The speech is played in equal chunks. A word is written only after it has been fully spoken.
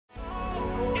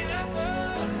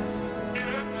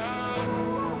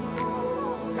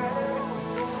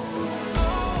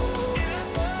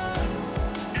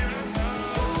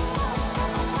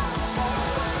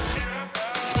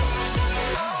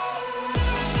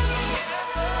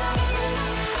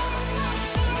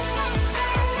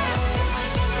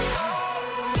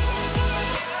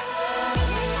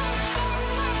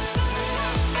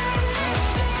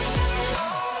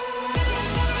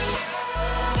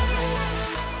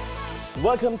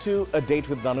Welcome to A Date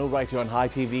with DANU right here on Hi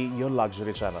TV, your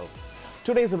luxury channel.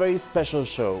 Today is a very special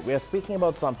show. We are speaking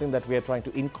about something that we are trying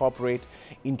to incorporate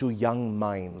into young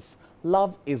minds.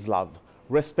 Love is love.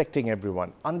 Respecting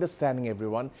everyone, understanding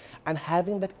everyone, and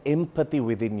having that empathy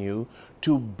within you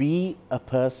to be a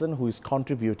person who is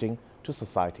contributing to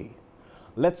society.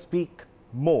 Let's speak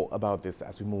more about this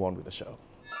as we move on with the show.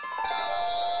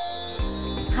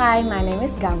 Hi, my name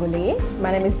is Gangulee.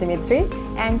 My name is Dimithri.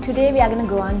 And today we are going to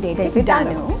go on date with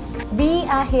DANU. We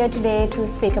are here today to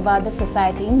speak about the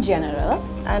society in general.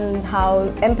 And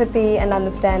how empathy and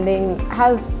understanding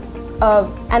has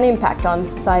an impact on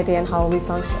society and how we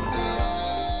function.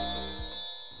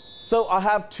 So I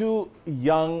have two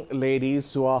young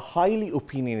ladies who are highly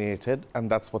opinionated, and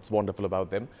that's what's wonderful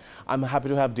about them. I'm happy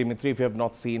to have Dimithri. If you have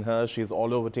not seen her, she's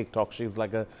all over TikTok. She's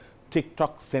like a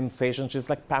TikTok sensation. She's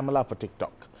like Pamela for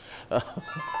TikTok.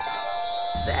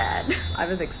 Sad. I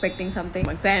was expecting something.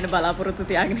 I didn't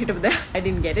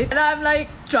get it. And I'm like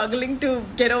struggling to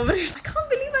get over it. I can't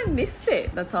believe I missed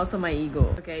it. That's also my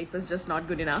ego. Okay, it was just not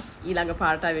good enough. Ilanga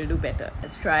part I will do better.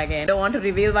 Let's try again. I don't want to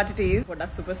reveal what it is.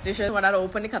 Product superstition. What are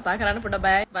open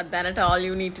but then all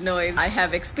you need to know is I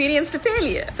have experienced a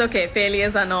failure. It's okay.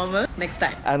 Failures are normal. Next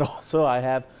time. And also I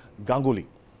have Gangulee.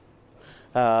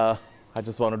 I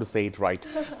just wanted to say it right.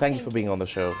 Thank you for being on the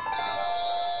show.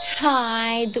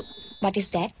 Hi. What is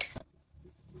that?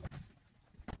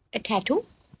 A tattoo?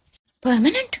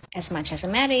 Permanent? As much as a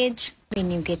marriage.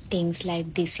 When you get things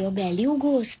like this, your value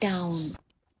goes down.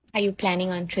 Are you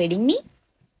planning on trading me?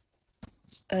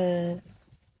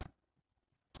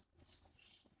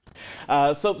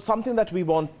 So something that we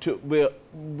want to,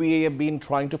 we have been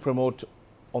trying to promote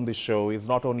on this show is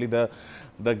not only the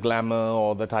glamour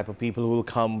or the type of people who will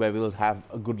come where we'll have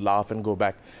a good laugh and go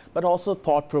back, but also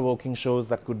thought-provoking shows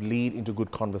that could lead into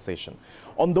good conversation.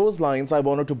 On those lines, I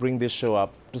wanted to bring this show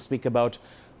up to speak about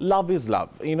love is love.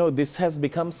 You know, this has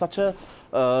become such a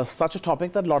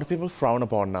topic that a lot of people frown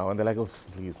upon now, and they're like, oh,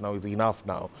 please, now it's enough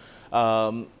now.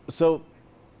 So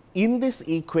in this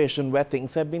equation where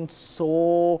things have been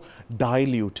so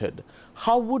diluted,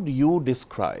 how would you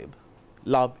describe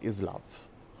love is love?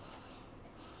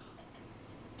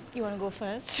 You want to go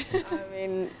first? I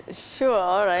mean, sure,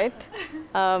 all right.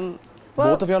 Well,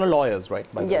 both of you are lawyers, right?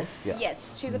 Yes. Yeah.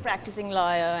 Yes, she's a practicing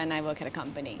lawyer and I work at a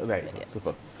company. Right,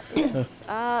 super. Yes.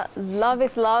 Love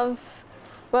is love.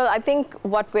 Well, I think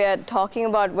what we're talking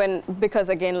about because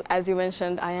again, as you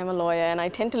mentioned, I am a lawyer and I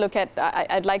tend to look at,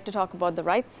 I'd like to talk about the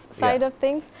rights side of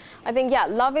things. I think, yeah,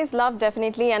 love is love,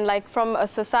 definitely. And like from a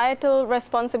societal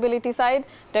responsibility side,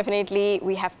 definitely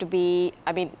we have to be,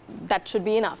 I mean, that should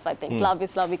be enough, I think. Love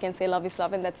is love, we can say love is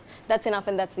love and that's enough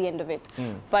and that's the end of it.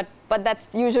 But that's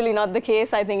usually not the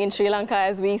case, I think, in Sri Lanka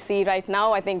as we see right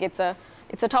now. I think it's a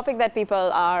topic that people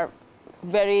are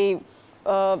very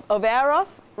aware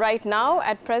of right now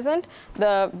at present,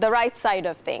 the right side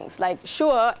of things. Like,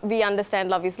 sure, we understand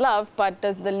love is love, but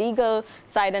does the legal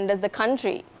side and does the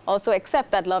country also accept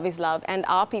that love is love, and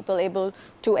are people able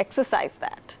to exercise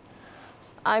that?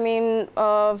 I mean,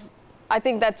 I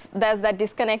think there's that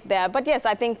disconnect there. But yes,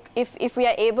 I think if we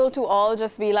are able to all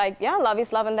just be like, yeah, love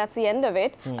is love and that's the end of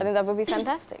it, I think that would be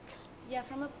fantastic. Yeah,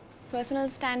 from a personal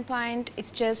standpoint, it's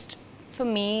just, for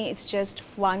me, it's just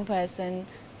one person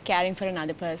caring for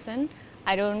another person.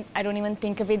 I don't even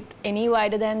think of it any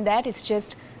wider than that. It's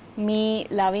just me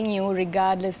loving you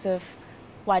regardless of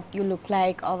what you look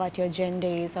like or what your gender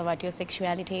is or what your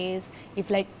sexuality is. If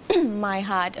like my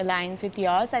heart aligns with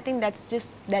yours, I think that's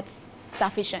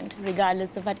sufficient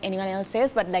regardless of what anyone else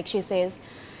says. But like she says,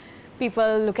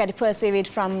 people perceive it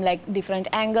from like different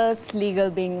angles,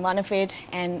 legal being one of it,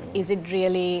 and is it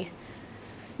really,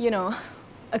 you know,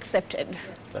 accepted?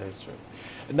 That is true.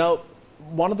 Now,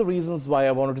 one of the reasons why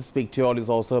I wanted to speak to you all is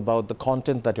also about the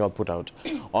content that you all put out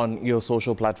on your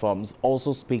social platforms.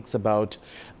 Also speaks about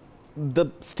the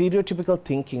stereotypical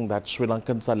thinking that Sri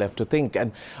Lankans are left to think.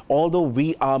 And although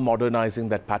we are modernizing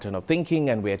that pattern of thinking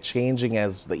and we are changing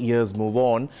as the years move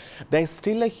on, there's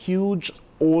still a huge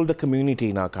older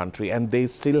community in our country, and they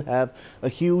still have a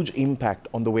huge impact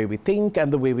on the way we think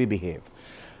and the way we behave.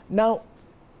 Now,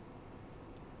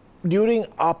 during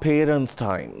our parents'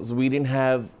 times, we didn't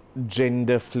have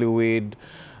gender fluid,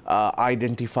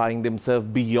 identifying themselves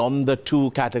beyond the two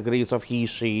categories of he,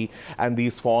 she, and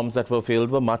these forms that were filled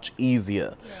were much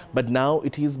easier. Yeah. But now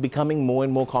it is becoming more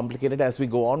and more complicated as we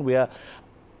go on. We are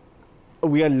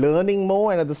learning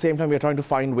more, and at the same time we are trying to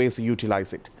find ways to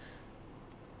utilize it.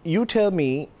 You tell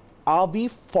me, are we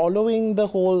following the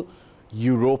whole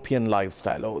European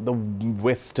lifestyle, or the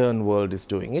Western world is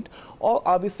doing it, or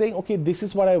are we saying, okay, this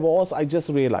is what I was, I just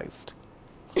realized?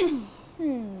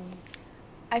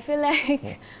 I feel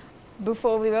like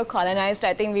before we were colonized,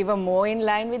 I think we were more in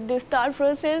line with this thought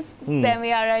process than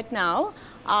we are right now.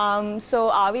 So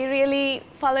are we really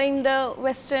following the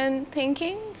Western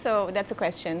thinking? So that's a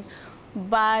question.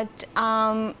 But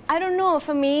I don't know,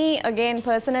 for me, again,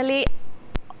 personally,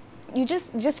 you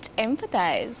just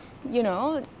empathize, you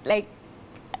know, like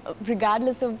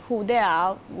regardless of who they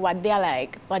are, what they are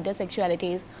like, what their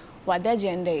sexuality is, what their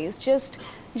gender is, just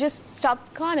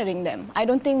stop cornering them. I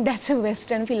don't think that's a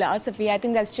Western philosophy. I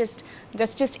think that's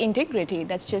just integrity.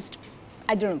 That's just,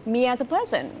 I don't know, me as a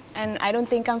person. And I don't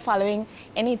think I'm following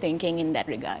any thinking in that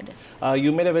regard.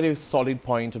 You made a very solid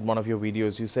point in one of your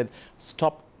videos. You said,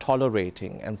 stop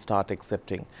tolerating and start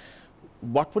accepting.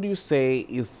 What would you say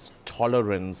is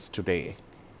tolerance today?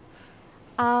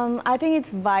 I think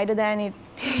it's wider than it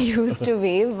used to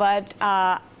be, but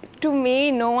to me,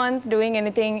 no one's doing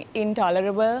anything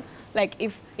intolerable. Like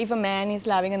if a man is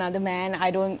loving another man,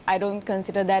 I don't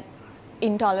consider that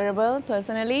intolerable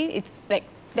personally. It's like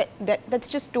that's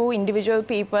just two individual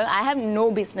people. I have no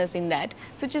business in that.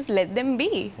 So just let them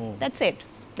be. That's it.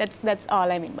 That's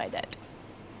all I mean by that.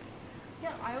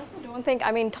 Yeah, I also don't think,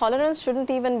 I mean, tolerance shouldn't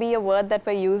even be a word that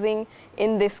we're using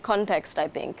in this context, I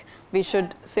think. We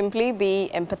should simply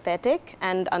be empathetic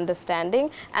and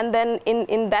understanding. And then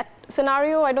in that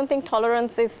scenario, I don't think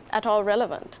tolerance is at all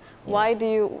relevant. Why do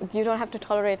you don't have to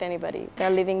tolerate anybody. They're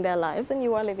living their lives and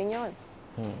you are living yours.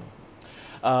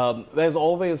 There's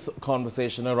always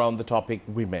conversation around the topic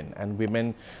women, and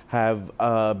women have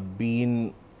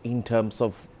been, in terms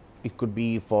of, it could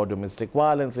be for domestic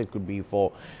violence, it could be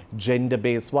for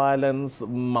gender-based violence,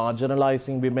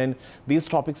 marginalizing women. These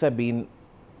topics have been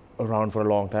around for a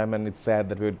long time, and it's sad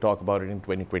that we'll talk about it in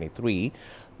 2023.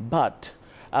 But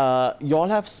y'all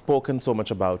have spoken so much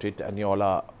about it, and y'all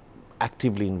are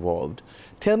actively involved.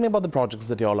 Tell me about the projects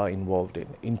that y'all are involved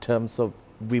in terms of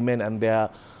women and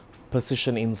their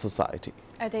position in society.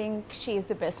 I think she's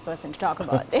the best person to talk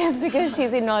about this because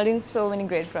she's involved in so many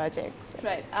great projects.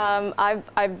 Right.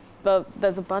 Well,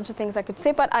 there's a bunch of things I could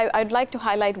say, but I'd like to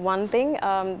highlight one thing.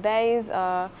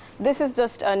 This is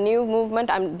just a new movement.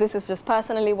 This is just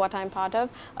personally what I'm part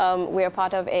of. We're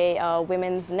part of a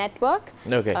women's network.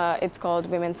 Okay. It's called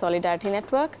Women's Solidarity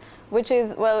Network, which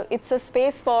is, well, it's a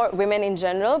space for women in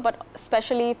general, but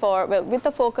especially for, well, with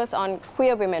the focus on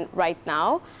queer women right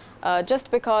now. Just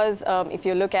because if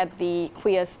you look at the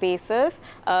queer spaces,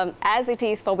 as it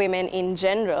is for women in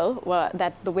general,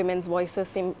 that the women's voices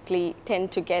simply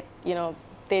tend to get, you know,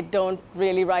 they don't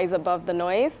really rise above the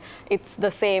noise. It's the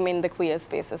same in the queer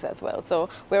spaces as well. So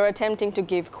we're attempting to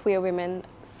give queer women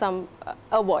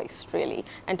a voice, really,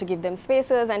 and to give them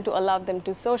spaces and to allow them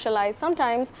to socialize.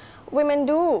 Sometimes women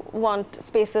do want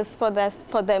spaces for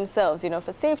themselves, you know,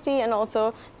 for safety and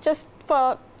also just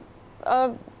for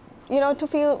you know, to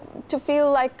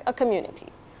feel like a community.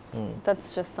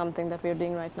 That's just something that we're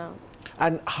doing right now.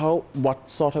 And what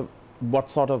sort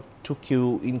of took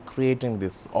you in creating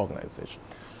this organization?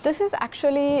 This is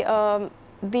actually,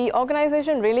 the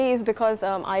organization really is because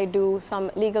I do some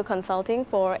legal consulting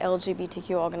for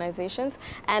LGBTQ organizations.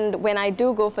 And when I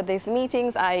do go for these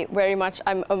meetings,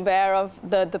 I'm aware of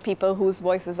the people whose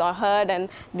voices are heard and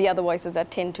the other voices that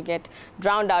tend to get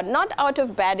drowned out. Not out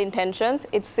of bad intentions,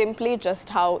 it's simply just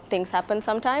how things happen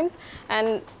sometimes.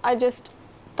 And I just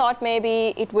thought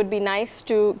maybe it would be nice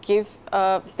to give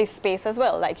this space as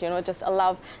well, like, you know, just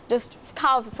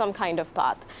carve some kind of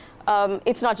path.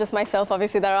 It's not just myself,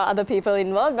 obviously there are other people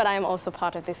involved, but I am also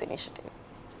part of this initiative.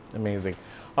 Amazing.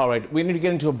 All right, we need to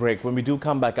get into a break. When we do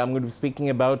come back, I'm going to be speaking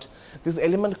about this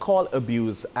element called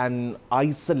abuse and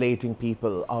isolating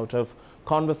people out of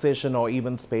conversation or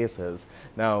even spaces.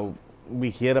 Now, we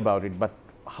hear about it, but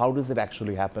how does it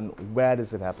actually happen? Where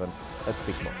does it happen? Let's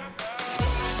speak more.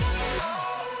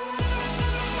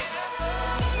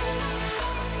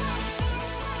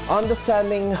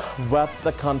 Understanding what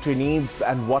the country needs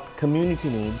and what community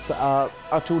needs are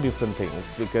two different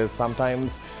things, because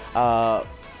sometimes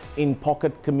in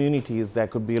pocket communities there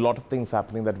could be a lot of things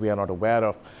happening that we are not aware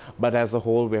of, but as a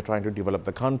whole we are trying to develop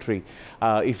the country.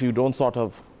 If you don't sort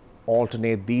of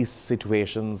alternate these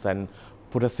situations and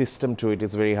put a system to it,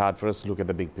 it's very hard for us to look at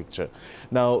the big picture.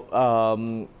 Now,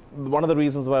 one of the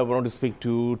reasons why I wanted to speak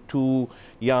to two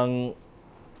young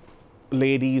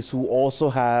ladies who also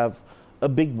have a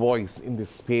big voice in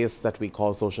this space that we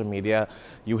call social media.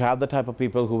 You have the type of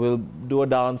people who will do a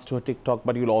dance to a TikTok,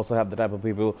 but you'll also have the type of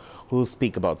people who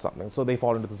speak about something. So they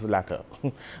fall into this latter.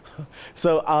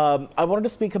 So I wanted to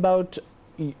speak about,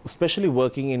 especially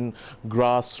working in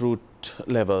grassroots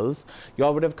levels, you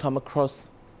all would have come across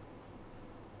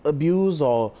abuse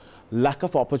or lack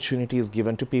of opportunity is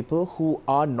given to people who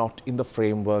are not in the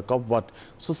framework of what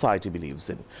society believes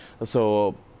in.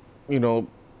 So, you know,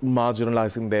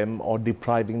 marginalizing them or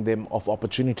depriving them of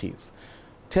opportunities.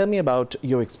 Tell me about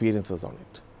your experiences on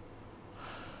it.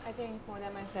 I think more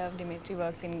than myself, Dimithri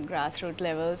works in grassroots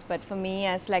levels, but for me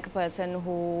as like a person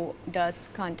who does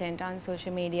content on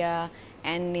social media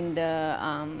and in the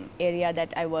area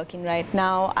that I work in right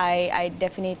now, I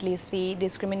definitely see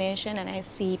discrimination, and I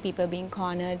see people being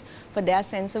cornered for their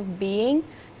sense of being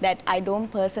that I don't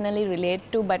personally relate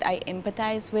to, but I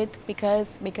empathize with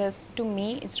because to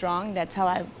me it's wrong. That's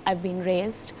how I've been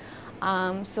raised.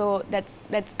 So that's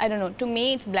I don't know. To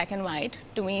me, it's black and white.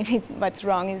 To me, what's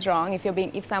wrong is wrong.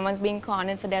 If someone's being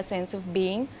cornered for their sense of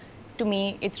being, to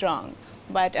me, it's wrong.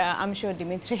 But I'm sure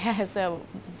Dimithri has a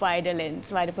wider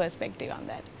lens, wider perspective on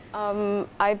that.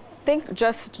 I think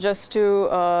just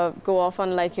to go off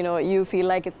on, like, you know, you feel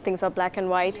like things are black and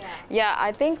white. Yeah,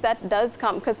 I think that does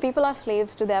come because people are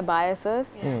slaves to their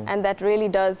biases, and that really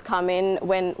does come in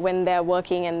when they're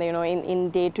working and, you know, in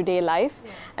day-to-day life.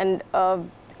 And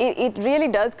it really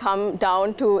does come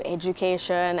down to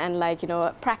education and, like, you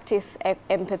know, practice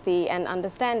empathy and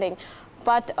understanding.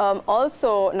 But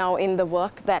also now in the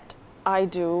work that I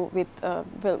do with,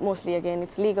 well, mostly again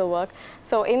it's legal work.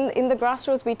 So in the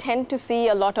grassroots we tend to see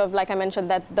a lot of, like I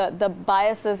mentioned, that the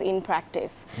biases in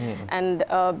practice. And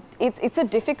it's a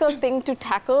difficult thing to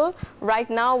tackle. Right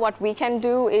now what we can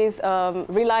do is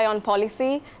rely on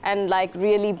policy and, like,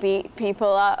 really be people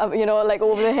are, you know, like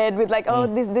over the head with, like, oh,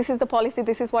 this is the policy,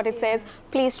 this is what it says,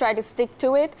 please try to stick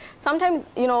to it. Sometimes,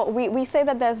 you know, we say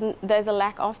that there's a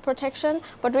lack of protection,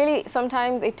 but really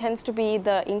sometimes it tends to be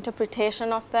the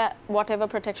interpretation of that, whatever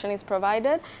protection is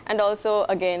provided, and also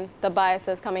again the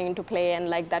biases coming into play, and,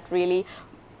 like, that really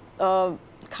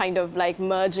kind of like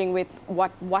merging with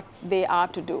what they are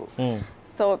to do.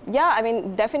 So yeah, I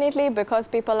mean, definitely because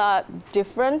people are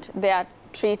different, they are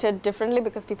treated differently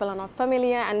because people are not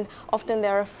familiar, and often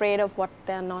they're afraid of what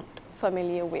they're not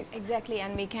familiar with. Exactly,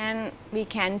 and we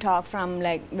can talk from,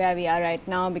 like, where we are right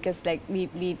now, because, like,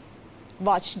 we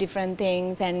watch different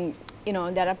things, and, you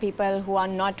know, there are people who are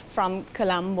not from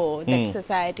Colombo, that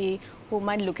society, who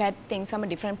might look at things from a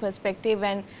different perspective,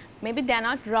 and maybe they're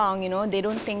not wrong, you know, they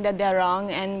don't think that they're wrong,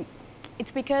 and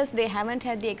it's because they haven't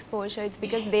had the exposure, it's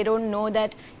because they don't know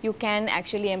that you can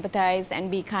actually empathize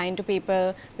and be kind to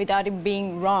people without it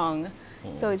being wrong.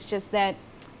 So it's just that,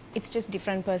 it's just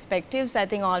different perspectives. I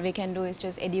think all we can do is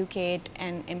just educate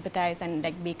and empathize and,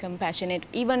 like, be compassionate,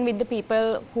 even with the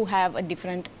people who have a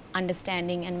different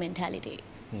understanding and mentality.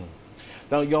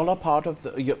 Now, y'all are part of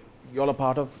y'all are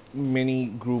part of many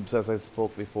groups, as I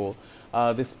spoke before.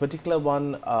 This particular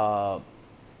one,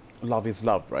 Love is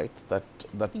Love, right? That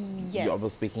Yes. y'all were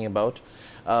speaking about.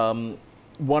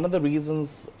 One of the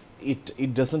reasons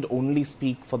it doesn't only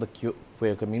speak for the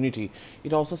queer community,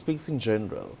 it also speaks in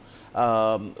general.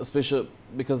 Especially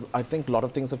because I think a lot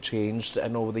of things have changed,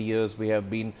 and over the years we have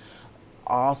been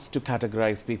asked to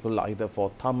categorize people either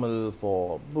for Tamil,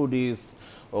 for Buddhist,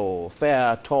 or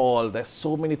fair, tall. There's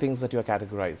so many things that you are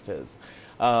categorized as.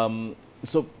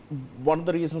 So one of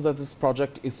the reasons that this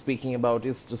project is speaking about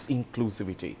is just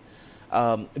inclusivity.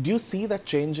 Do you see that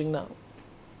changing now,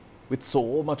 with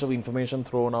so much of information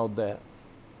thrown out there?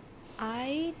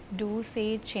 I do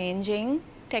see it changing.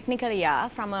 Technically, yeah,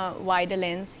 from a wider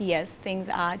lens, yes, things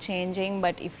are changing,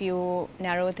 but if you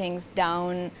narrow things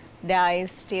down, there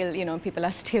is still, you know, people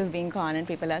are still being cornered,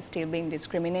 people are still being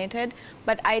discriminated.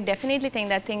 But I definitely think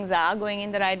that things are going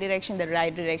in the right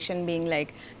direction being,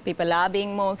 like, people are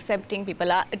being more accepting,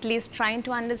 people are at least trying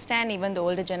to understand. Even the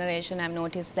older generation, I've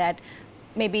noticed that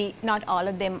maybe not all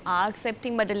of them are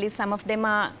accepting, but at least some of them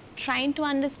are trying to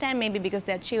understand, maybe because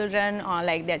their children or,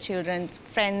 like, their children's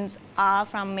friends are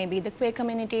from maybe the queer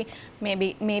community,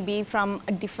 maybe from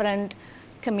a different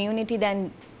community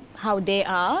than how they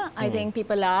are. I think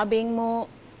people are being more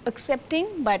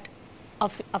accepting, but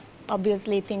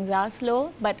obviously things are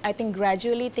slow, but I think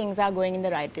gradually things are going in the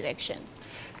right direction.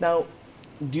 Now,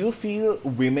 do you feel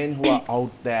women who are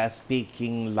out there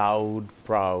speaking loud,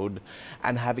 proud,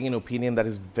 and having an opinion that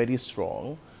is very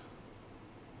strong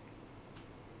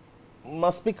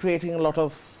must be creating a lot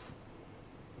of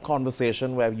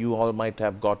conversation where you all might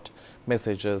have got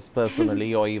messages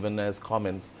personally or even as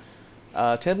comments?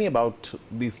 Tell me about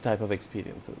these type of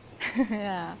experiences.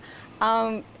 Yeah.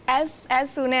 As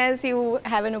soon as you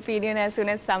have an opinion, as soon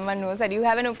as someone knows that you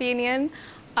have an opinion,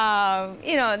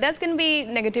 you know, there's going to be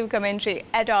negative commentary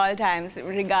at all times,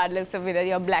 regardless of whether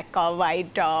you're black or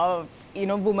white or, you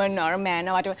know, woman or a man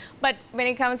or whatever. But when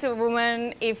it comes to a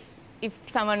woman, if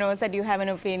someone knows that you have an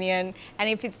opinion and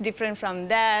if it's different from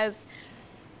theirs,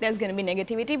 there's going to be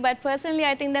negativity. But personally,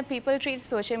 I think that people treat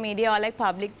social media or like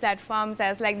public platforms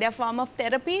as like their form of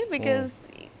therapy because,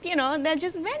 you know, they're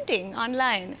just venting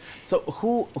online. So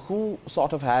who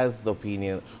sort of has the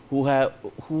opinion?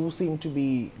 Who seem to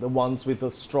be the ones with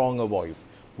a stronger voice?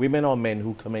 Women or men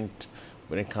who comment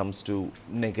when it comes to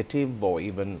negative or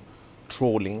even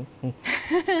trolling?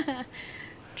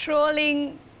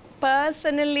 Trolling,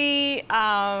 personally,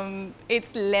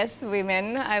 it's less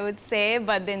women, I would say,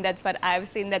 but then that's what I've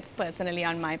seen. That's personally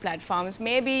on my platforms.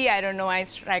 Maybe, I don't know, I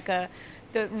strike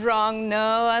the wrong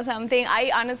nerve or something.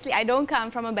 I don't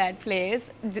come from a bad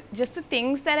place. Just the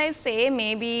things that I say,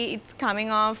 maybe it's coming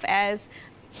off as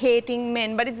hating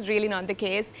men, but it's really not the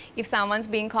case. If someone's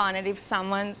being cornered, if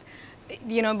someone's,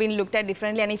 you know, been looked at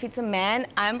differently, and if it's a man,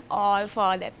 I'm all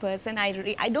for that person.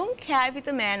 I don't care if it's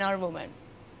a man or a woman.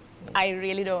 I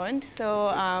really don't. So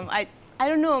I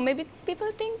don't know, maybe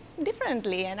people think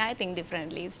differently and I think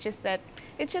differently. It's just that,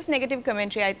 it's just negative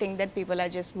commentary. I think that people are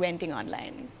just venting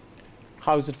online.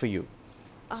 How is it for you?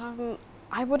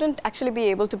 I wouldn't actually be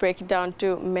able to break it down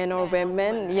to men or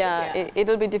women. Right? Yeah,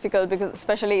 it'll be difficult because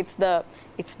especially it's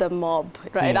the mob,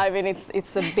 right? I mean,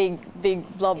 it's a big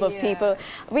blob of people.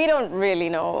 We don't really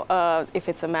know if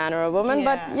it's a man or a woman,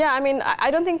 but yeah, I mean,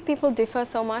 I don't think people differ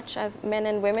so much as men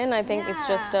and women. I think it's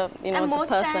just a, you know, the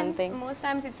person thing. Most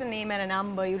times it's a name and a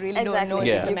number. You really don't know Exactly.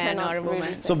 if it's a You man cannot or a woman.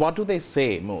 really So what do they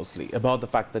say mostly about the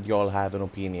fact that you all have an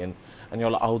opinion and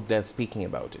you're out there speaking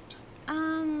about it?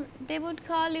 They would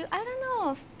call you, I don't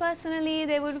know, personally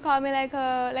they would call me like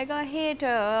a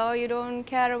hater, or you don't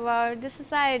care about the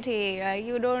society,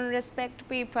 you don't respect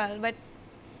people. But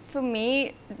for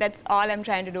me, that's all I'm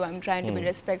trying to do. I'm trying to be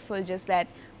respectful, just that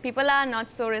people are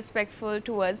not so respectful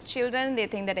towards children. They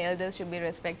think that elders should be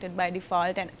respected by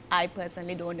default, and I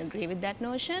personally don't agree with that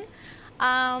notion.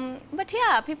 But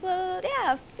yeah, people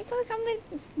come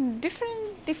with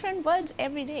different words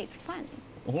every day. It's fun.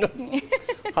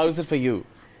 How is it for you?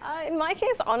 In my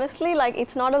case, honestly, like,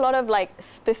 it's not a lot of like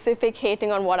specific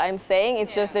hating on what I'm saying.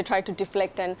 It's just they try to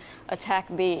deflect and attack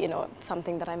the, you know,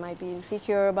 something that I might be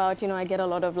insecure about. You know, I get a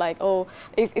lot of like, oh,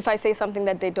 if I say something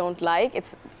that they don't like,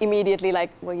 it's immediately like,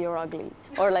 well, you're ugly,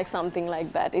 or like something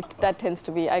like that. That tends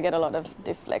to be, I get a lot of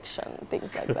deflection,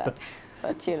 things like that.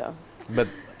 But you know.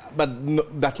 But no,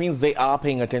 that means they are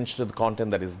paying attention to the content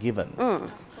that is given.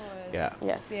 Yeah.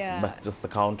 Yes. Yeah. But just the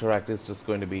counteract is just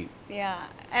going to be... Yeah,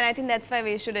 and I think that's why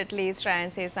we should at least try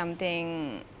and say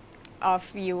something of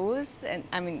use. And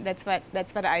I mean, that's what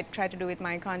I try to do with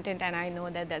my content, and I know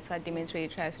that that's what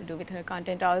Dimithri tries to do with her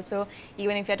content also.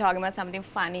 Even if you're talking about something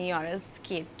funny or a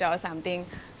skit or something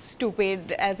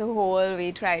stupid as a whole,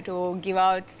 we try to give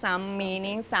out some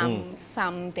meaning,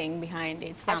 something behind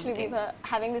it. Something. Actually, we were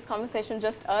having this conversation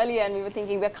just earlier, and we were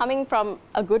thinking we're coming from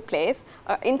a good place.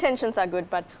 Our intentions are good,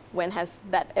 but when has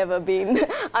that ever been?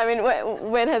 I mean,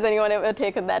 when has anyone ever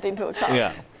taken that into account?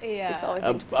 Yeah. Yeah. It's always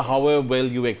however well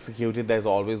you execute it, there's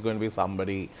always going to be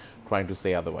somebody trying to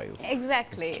say otherwise.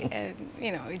 Exactly.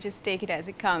 You know, you just take it as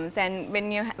it comes. And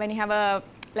when you have a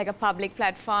public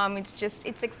platform, it's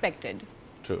expected.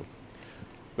 True.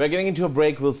 We're getting into a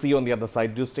break. We'll see you on the other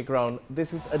side. Do stick around.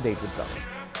 This is A Date with DANU.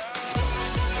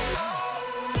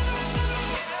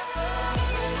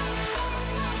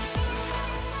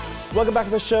 Welcome back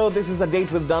to the show. This is A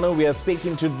Date with DANU. We are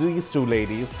speaking to these two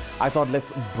ladies. I thought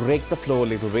let's break the flow a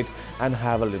little bit and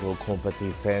have a little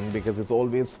competition because it's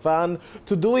always fun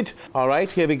to do it. All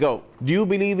right, here we go. Do you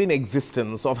believe in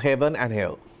existence of heaven and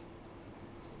hell?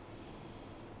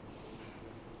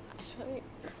 Actually,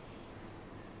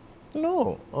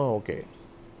 No. Oh, okay.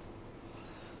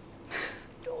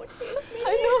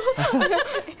 I know.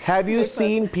 Have you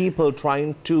seen people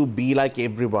trying to be like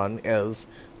everyone else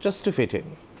just to fit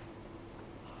in?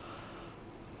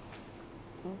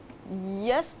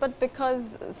 Yes, but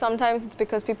sometimes it's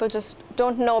because people just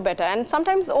don't know better, and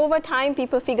sometimes over time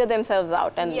people figure themselves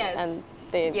out, and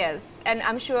they. Yes, and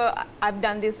I'm sure I've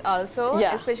done this also.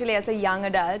 Yeah. Especially as a young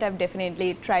adult, I've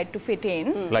definitely tried to fit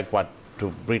in. Like what?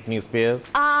 To Britney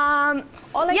Spears?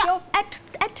 Or like yeah,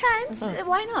 at times,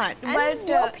 why not? and But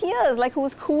your peers, like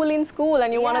who's cool in school,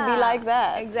 and you want to be like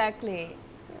that. Exactly.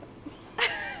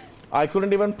 I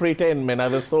couldn't even pretend, man. I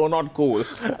was so not cool.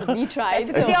 We tried.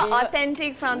 Because you're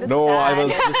authentic from the No, start.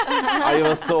 I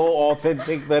was so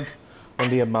authentic that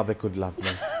only a mother could love me.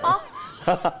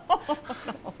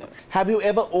 Have you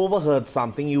ever overheard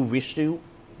something you wish you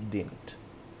didn't?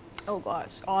 Oh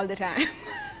gosh, all the time.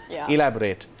 Yeah.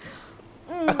 Elaborate.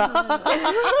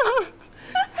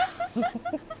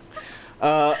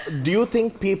 Do you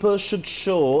think people should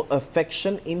show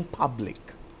affection in public?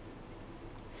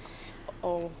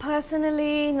 Oh.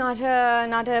 Personally, not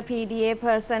a PDA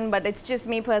person, but it's just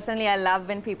me personally. I love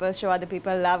when people show other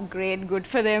people love. Great, good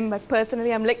for them. But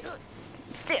personally, I'm like,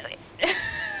 stay away.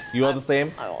 You are the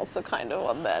same? I also kind of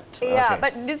want that. Yeah, Okay.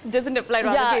 but this doesn't apply to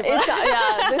other people.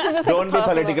 This is just Don't like be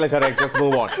personal. politically correct, just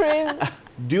move on. Cringe.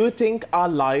 Do you think our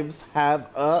lives have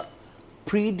a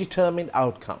predetermined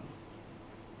outcome?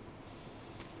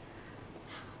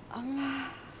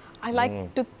 I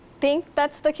like to think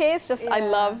that's the case. Just I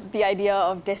love the idea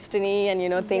of destiny and, you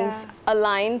know, things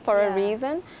align for a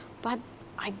reason. But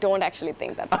I don't actually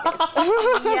think that's the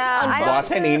case. Yeah,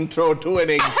 What an intro to an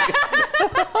exit.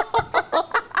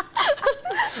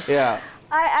 Yeah.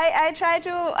 I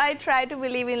try to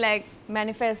believe in like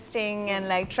manifesting and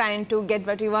like trying to get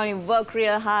what you want. You work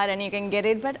real hard and you can get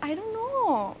it, but I don't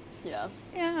know. Yeah.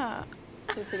 Yeah.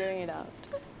 Still figuring it out.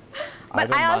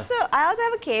 But I also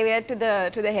have a caveat to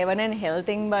the heaven and hell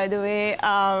thing, by the way.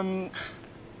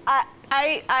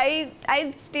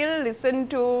 I still listen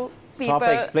to people. Stop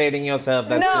explaining yourself.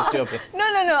 That's just your opinion. No.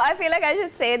 I feel like I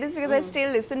should say this because I still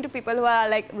listen to people who are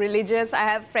like religious. I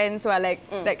have friends who are like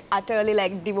utterly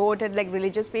like devoted like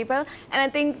religious people, and I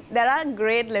think there are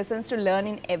great lessons to learn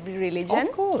in every religion.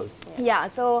 Of course. Yeah.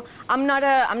 So I'm not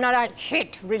a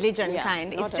hate religion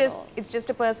kind. not It's at just all. it's just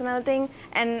a personal thing,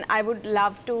 and I would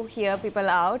love to hear people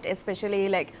out, especially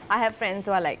like I have friends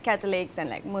who are like Catholics and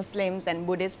like Muslims and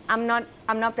Buddhists. I'm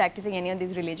not practicing any of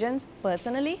these religions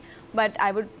personally, but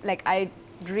I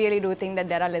really do think that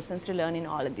there are lessons to learn in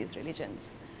all of these religions.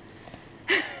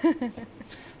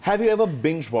 Have you ever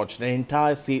binge watched an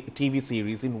entire TV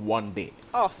series in one day?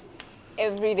 Oh,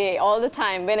 every day, all the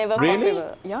time, whenever Really?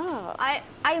 possible. Yeah.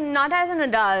 I'm not as an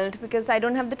adult because I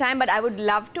don't have the time, but I would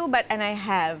love to, and I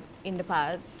have in the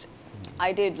past.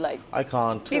 I did like. I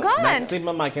can't. You can't?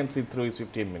 Maximum I can sit through is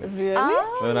 15 minutes. Really?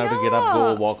 Oh, Then I have to get up,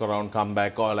 go walk around, come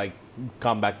back, or like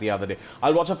come back the other day.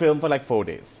 I'll watch a film for like 4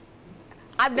 days.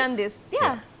 I've done this.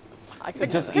 Yeah. I could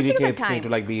It just Just because of irritates me time. to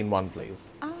like be in one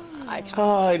place. I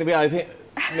can't. Anyway, I think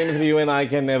Dimithri, you and I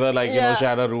can never like, you know,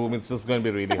 share a room. It's just going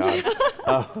to be really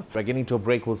hard. We're getting to a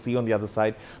break. We'll see you on the other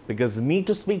side because we need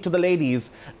to speak to the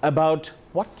ladies about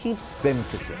what keeps them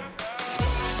together.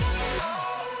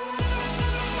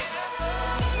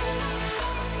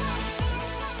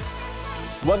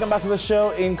 Welcome back to the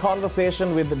show in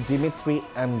conversation with Dimithri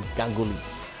and Gangulee.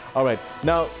 All right,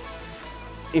 now,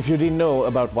 if you didn't know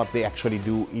about what they actually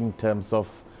do in terms of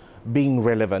being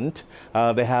relevant,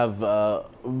 they have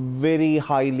very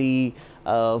highly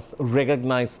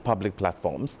recognized public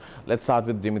platforms. Let's start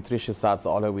with Dimithri. She starts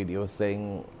all her videos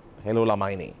saying, "Hello,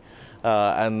 Lamaini,"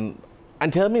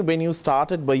 and tell me, when you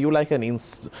started, were you like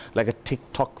a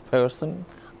TikTok person?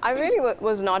 I really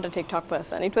was not a TikTok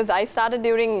person. I started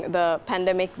during the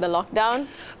pandemic, the lockdown.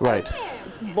 Right.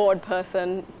 Bored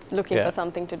person looking for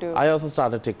something to do. I also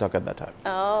started TikTok at that time.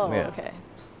 Oh, Yeah. okay.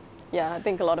 Yeah, I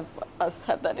think a lot of us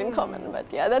have that in common. But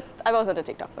yeah, I wasn't a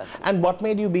TikTok person. And what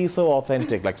made you be so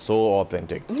authentic, like so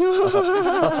authentic?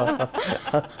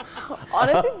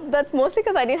 Honestly, that's mostly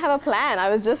because I didn't have a plan. I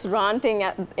was just ranting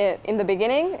in the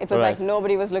beginning. It was Right. like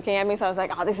nobody was looking at me, so I was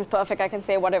like, oh, this is perfect. I can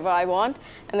say whatever I want.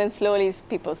 And then slowly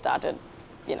people started,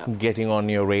 you know. Getting on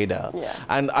your radar. Yeah.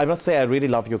 And I must say, I really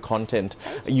love your content.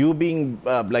 You being,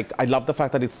 I love the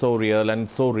fact that it's so real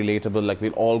and so relatable. Like,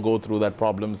 we'll all go through that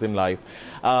problems in life.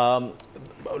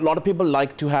 A lot of people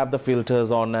like to have the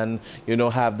filters on and, you know,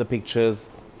 have the pictures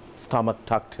stomach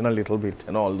tucked in a little bit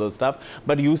and all those stuff.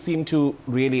 But you seem to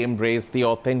really embrace the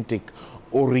authentic,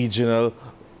 original,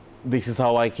 this is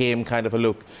how I came kind of a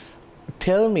look.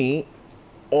 Tell me,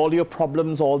 all your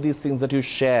problems, all these things that you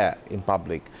share in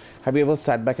public, have you ever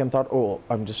sat back and thought, oh,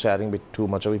 I'm just sharing a bit too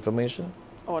much of information?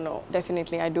 Oh no,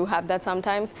 definitely. I do have that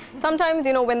sometimes. Sometimes,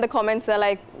 you know, when the comments are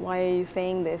like, why are you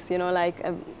saying this? You know, like,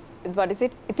 what is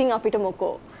it? Iting apita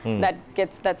moko.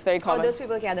 That's very Oh, common. those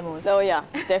people care the most. Oh yeah,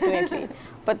 definitely.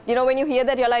 But you know, when you hear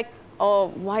that, you're like, oh,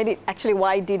 why did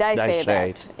I say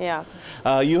that?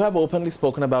 Yeah. You have openly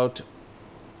spoken about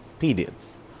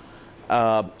periods.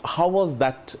 How was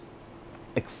that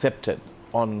accepted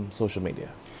on social media?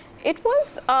 It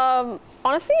was,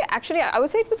 honestly, actually, I would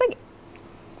say it was like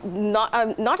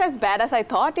not as bad as I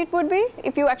thought it would be.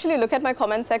 If you actually look at my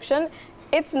comment section,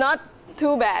 it's not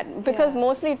too bad because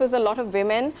mostly it was a lot of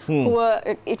women who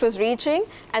it was reaching,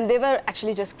 and they were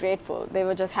actually just grateful. They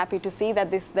were just happy to see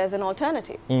that there's an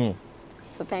alternative.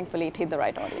 So thankfully it hit the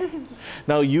right audience.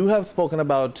 Now, you have spoken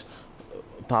about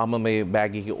Tama me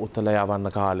baggy ki uttala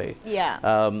yawanna kale. Yeah.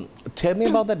 Tell me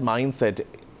about that mindset.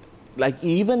 Like,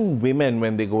 even women,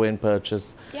 when they go and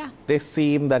purchase, they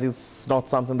seem that it's not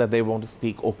something that they want to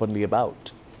speak openly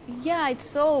about. Yeah, it's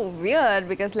so weird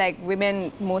because like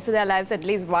women, most of their lives, at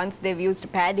least once they've used a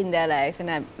pad in their life, and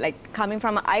I'm like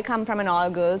I come from an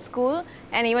all-girls school,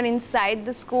 and even inside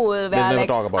the school, where like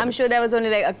I'm sure there was only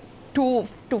like 2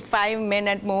 to 5 men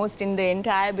at most in the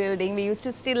entire building. We used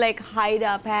to still like hide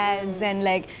our pads and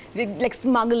like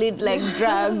smuggle it like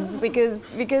drugs because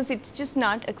it's just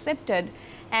not accepted.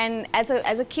 And as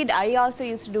a kid, I also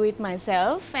used to do it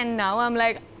myself, and now I'm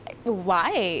like,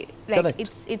 why? Like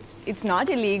it's not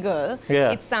illegal.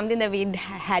 Yeah. It's something that we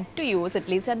had to use, at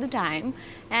least at the time.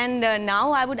 And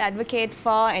now I would advocate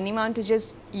for anyone to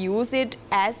just use it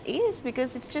as is,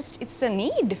 because it's a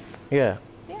need. Yeah.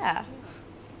 Yeah.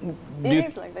 It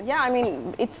is like that. Yeah, I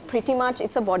mean, it's pretty much,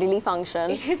 it's a bodily function.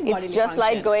 It is bodily It's just function.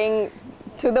 like going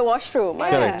to the washroom. Yeah.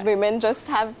 I mean, women just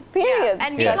have periods. Yeah.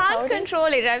 And we can't control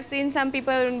it. I've seen some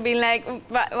people be like,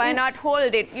 why not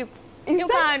hold it? You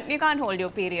can't hold your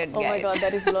period, Oh guys. my God,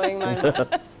 that is blowing my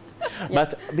mind.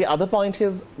 But the other point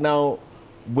is, now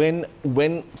when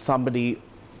somebody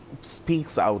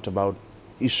speaks out about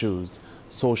issues,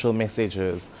 social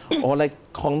messages, or like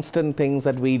constant things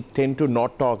that we tend to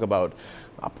not talk about,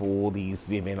 these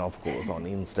women, of course, on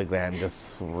Instagram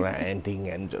just ranting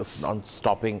and just not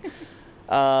stopping.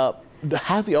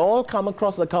 Have you all come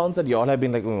across accounts that you all have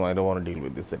been like, I don't want to deal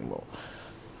with this anymore?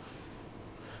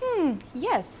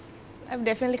 Yes. I've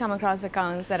definitely come across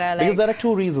accounts that are like... Because there are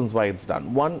 2 reasons why it's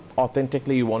done. One,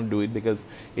 authentically you want to do it because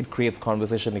it creates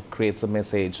conversation, it creates a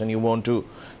message, and you want to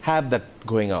have that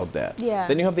going out there. Yeah.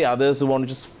 Then you have the others who want to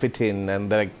just fit in, and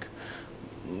then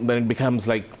it becomes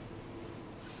like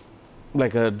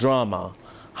a drama.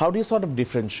 How do you sort of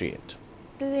differentiate?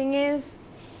 The thing is,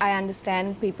 I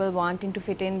understand people wanting to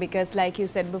fit in because, like you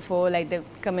said before, like the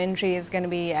commentary is going to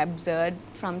be absurd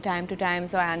from time to time.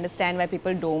 So I understand why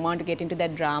people don't want to get into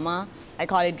that drama. I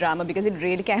call it drama because it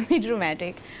really can be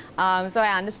dramatic. So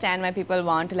I understand why people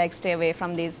want to like stay away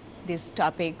from these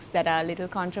topics that are a little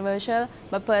controversial.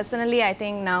 But personally, I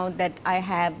think now that I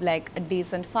have like a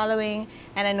decent following,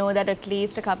 and I know that at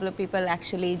least a couple of people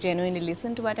actually genuinely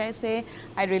listen to what I say,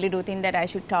 I really do think that I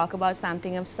should talk about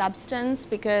something of substance,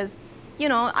 because you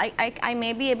know, I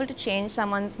may be able to change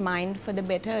someone's mind for the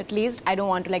better. At least I don't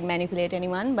want to like manipulate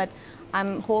anyone, but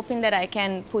I'm hoping that I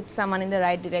can put someone in the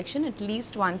right direction, at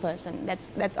least one person.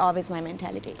 That's always my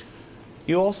mentality.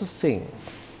 You also sing.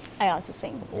 I also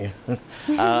sing.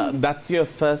 Yeah.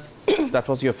 That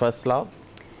was your first love?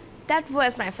 That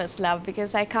was my first love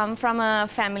because I come from a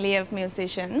family of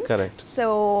musicians. Correct.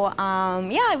 So,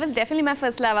 yeah, it was definitely my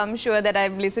first love. I'm sure that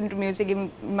I've listened to music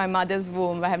in my mother's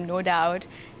womb, I have no doubt.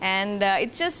 And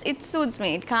it suits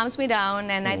me, it calms me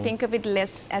down, and I think of it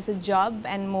less as a job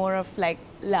and more of like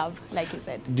love, like you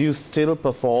said. Do you still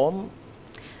perform?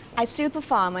 I still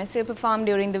perform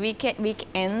during the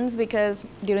weekends, because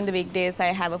during the weekdays I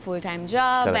have a full-time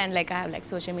job. Correct. And like I have like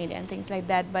social media and things like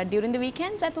that. But during the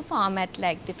weekends I perform at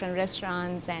like different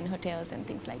restaurants and hotels and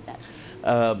things like that.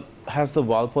 Has the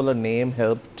Walpola name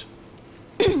helped?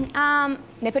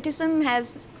 Nepotism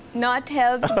has not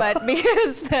helped, but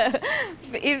because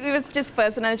it was just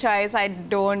personal choice. I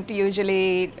don't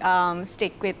usually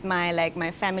stick with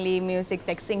my family music,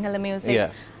 like Sinhala music.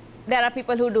 Yeah. There are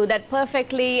people who do that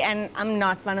perfectly, and I'm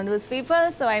not one of those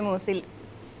people, so I mostly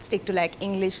stick to like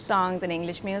English songs and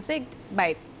English music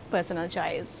by personal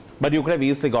choice. But you could have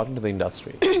easily got into the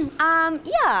industry. Yeah,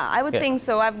 I would think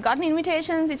so. I've gotten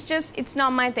invitations, it's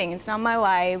not my thing, it's not my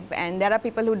vibe, and there are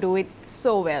people who do it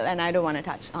so well, and I don't want to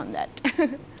touch on that.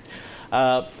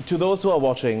 To those who are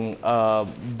watching,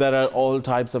 there are all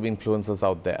types of influencers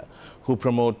out there who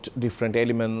promote different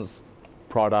elements,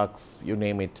 products, you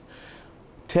name it.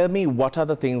 Tell me, what are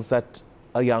the things that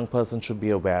a young person should be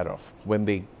aware of when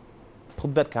they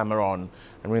put that camera on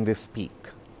and when they speak?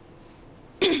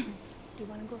 Do you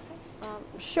want to go first?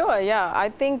 Sure, yeah. I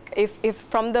think if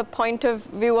from the point of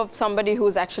view of somebody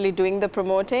who's actually doing the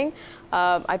promoting,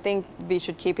 I think we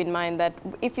should keep in mind that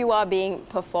if you are being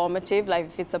performative, like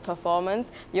if it's a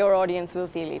performance, your audience will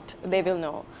feel it. They will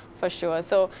know, for sure.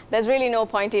 So there's really no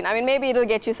point in, I mean, maybe it'll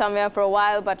get you somewhere for a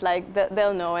while, but like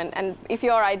they'll know. And if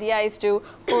your idea is to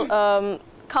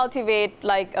cultivate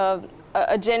like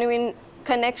a genuine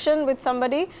connection with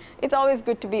somebody, it's always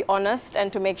good to be honest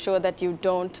and to make sure that you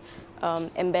don't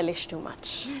embellish too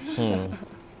much.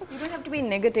 You don't have to be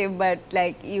negative, but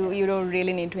like you don't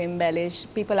really need to embellish.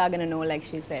 People are going to know, like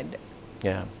she said.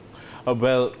 Yeah.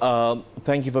 Well,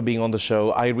 thank you for being on the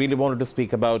show. I really wanted to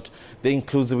speak about the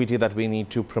inclusivity that we need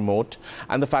to promote,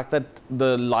 and the fact that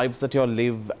the lives that you all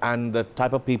live and the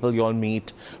type of people you all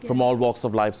meet from all walks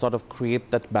of life sort of create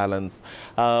that balance.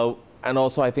 And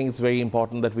also, I think it's very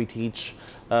important that we teach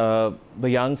the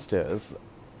youngsters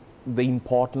the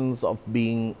importance of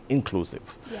being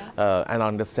inclusive and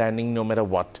understanding no matter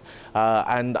what.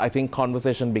 And I think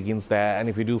conversation begins there. And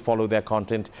if you do follow their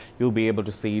content, you'll be able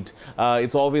to see it.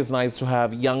 It's always nice to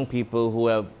have young people who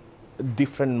have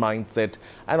different mindset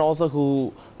and also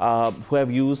who have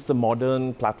used the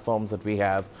modern platforms that we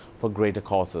have for greater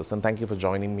causes. And thank you for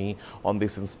joining me on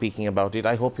this and speaking about it.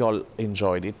 I hope you all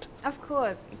enjoyed it. Of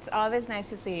course, it's always nice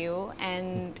to see you,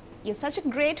 and you're such a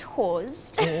great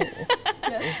host.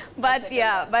 But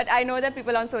yeah, but I know that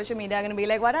people on social media are going to be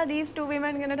like, what are these two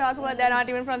women going to talk about? They're not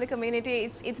even from the community.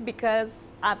 It's because,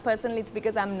 personally, it's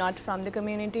because I'm not from the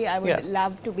community. I would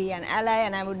love to be an ally,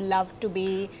 and I would love to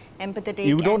be empathetic.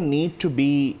 You don't need to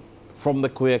be from the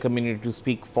queer community to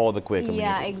speak for the queer community.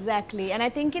 Yeah, exactly. And I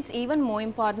think it's even more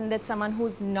important that someone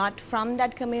who's not from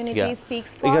that community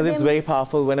speaks for them. Because it's very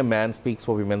powerful when a man speaks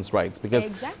for women's rights.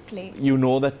 Because you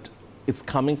know that it's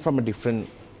coming from a different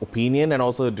opinion and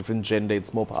also a different gender.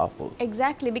 It's more powerful.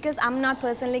 Exactly, because I'm not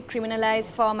personally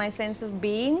criminalized for my sense of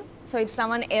being. So if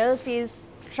someone else is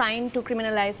trying to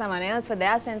criminalize someone else for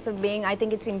their sense of being, I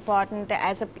think it's important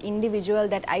as an individual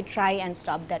that I try and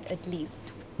stop that at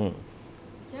least.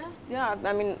 Yeah,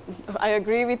 I mean, I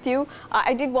agree with you.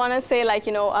 I did want to say, like,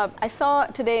 you know, I saw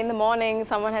today in the morning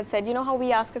someone had said, you know how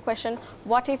we ask a question,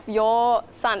 what if your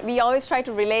son, we always try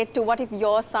to relate to what if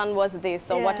your son was this,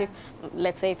 or what if,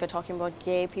 let's say if you're talking about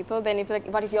gay people, then if like,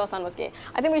 what if your son was gay?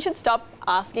 I think we should stop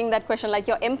asking that question. Like,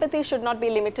 your empathy should not be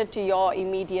limited to your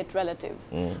immediate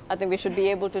relatives. I think we should be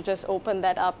able to just open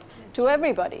that up to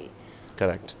everybody.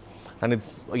 Correct. And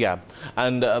it's,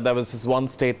 and there was this one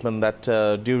statement that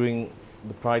during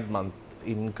the Pride Month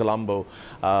in Colombo,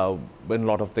 when a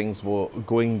lot of things were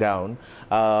going down,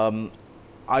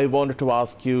 I wanted to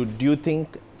ask you, do you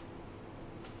think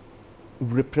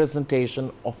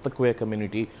representation of the queer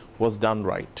community was done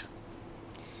right?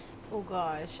 Oh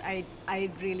gosh, I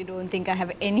really don't think I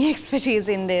have any expertise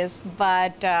in this,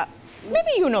 but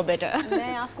maybe you know better. May I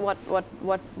ask what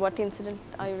incident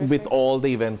are you referring With all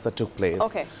the events that took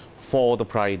place for the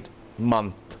Pride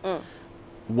Month,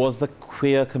 was the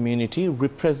queer community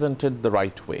represented the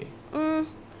right way?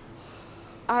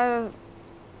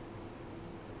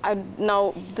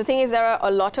 Now, the thing is, there are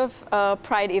a lot of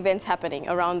Pride events happening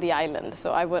around the island,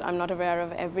 so I'm not aware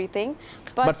of everything.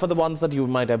 But for the ones that you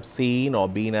might have seen or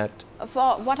been at?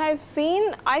 For what I've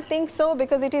seen, I think so,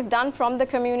 because it is done from the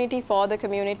community, for the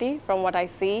community, from what I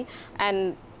see.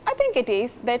 And I think it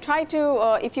is. They try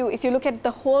to, if you look at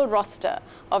the whole roster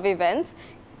of events,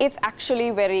 it's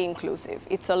actually very inclusive.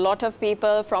 It's a lot of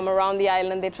people from around the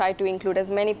island. They try to include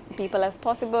as many people as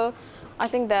possible. I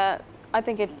think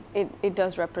it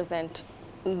does represent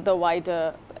the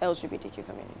wider LGBTQ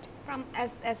community.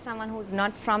 As someone who's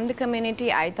not from the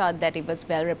community, I thought that it was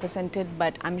well represented,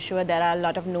 but I'm sure there are a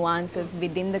lot of nuances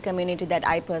within the community that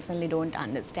I personally don't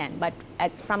understand. But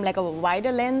from like a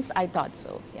wider lens, I thought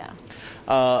so,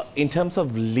 yeah. In terms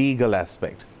of legal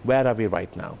aspect, where are we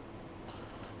right now?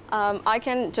 I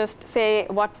can just say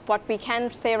what we can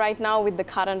say right now with the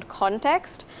current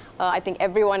context. I think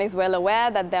everyone is well aware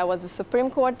that there was a Supreme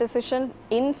Court decision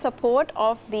in support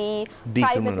of the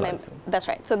private members. That's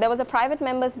right. So there was a private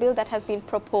members bill that has been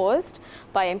proposed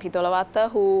by MP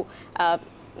Dolawatha, who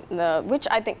which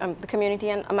I think the community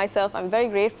and myself, I'm very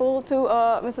grateful to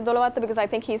Mr. Dolawatha, because I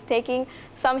think he's taking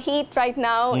some heat right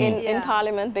now in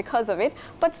Parliament because of it.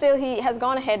 But still, he has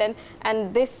gone ahead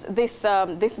and this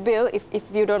bill, if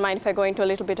you don't mind if I go into a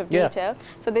little bit of detail.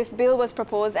 So this bill was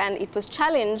proposed and it was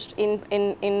challenged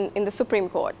in the Supreme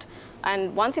Court.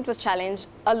 And once it was challenged,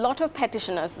 a lot of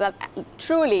petitioners, that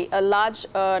truly a large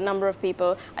number of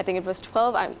people, I think it was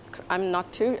 12, I'm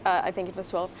not too, I think it was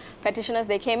 12 petitioners,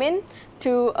 they came in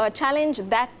to challenge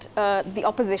that, the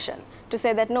opposition, to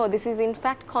say that no, this is in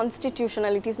fact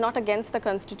constitutional, it is not against the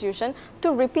Constitution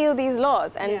to repeal these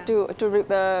laws and to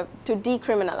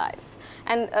decriminalize.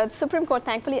 And the Supreme Court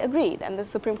thankfully agreed, and the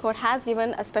Supreme Court has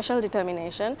given a special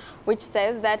determination which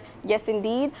says that yes,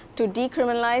 indeed, to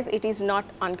decriminalize it is not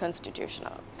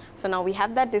unconstitutional. So now we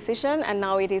have that decision, and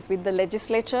now it is with the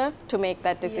legislature to make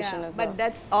that decision as well. But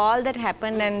that's all that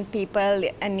happened, and people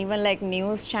and even like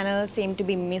news channels seem to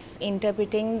be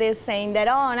misinterpreting this, saying that,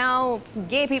 oh, now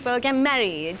gay people can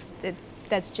marry.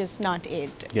 That's just not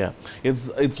it. Yeah,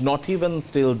 it's not even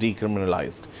still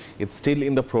decriminalized. It's still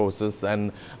in the process,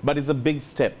 but it's a big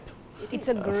step. It's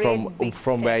a great big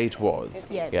from step. Where it was.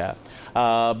 Yes.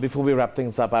 Yeah. Before we wrap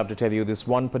things up, I have to tell you this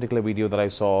one particular video that I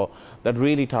saw that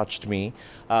really touched me.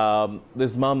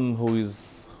 This mum who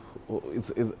is,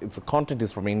 its content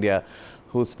is from India,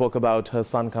 who spoke about her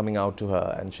son coming out to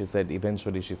her, and she said,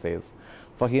 eventually, she says,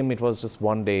 for him it was just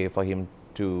one day for him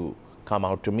to come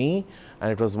out to me,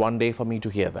 and it was one day for me to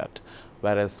hear that.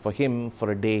 Whereas for him,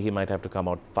 for a day, he might have to come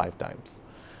out 5 times.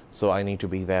 So I need to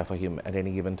be there for him at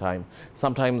any given time.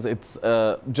 Sometimes it's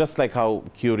just like how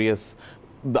curious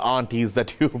the aunties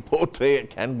that you portray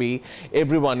can be.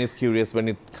 Everyone is curious when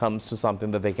it comes to something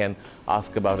that they can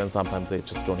ask about, and sometimes they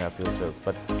just don't have filters.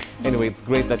 But anyway, it's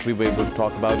great that we were able to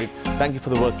talk about it. Thank you for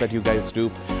the work that you guys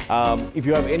do. If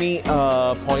you have any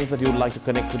points that you would like to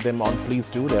connect with them on,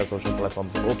 please do. Their social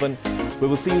platforms are open. We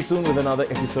will see you soon with another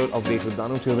episode of Date with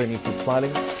Danu. Till then, you keep smiling.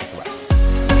 It's a wrap.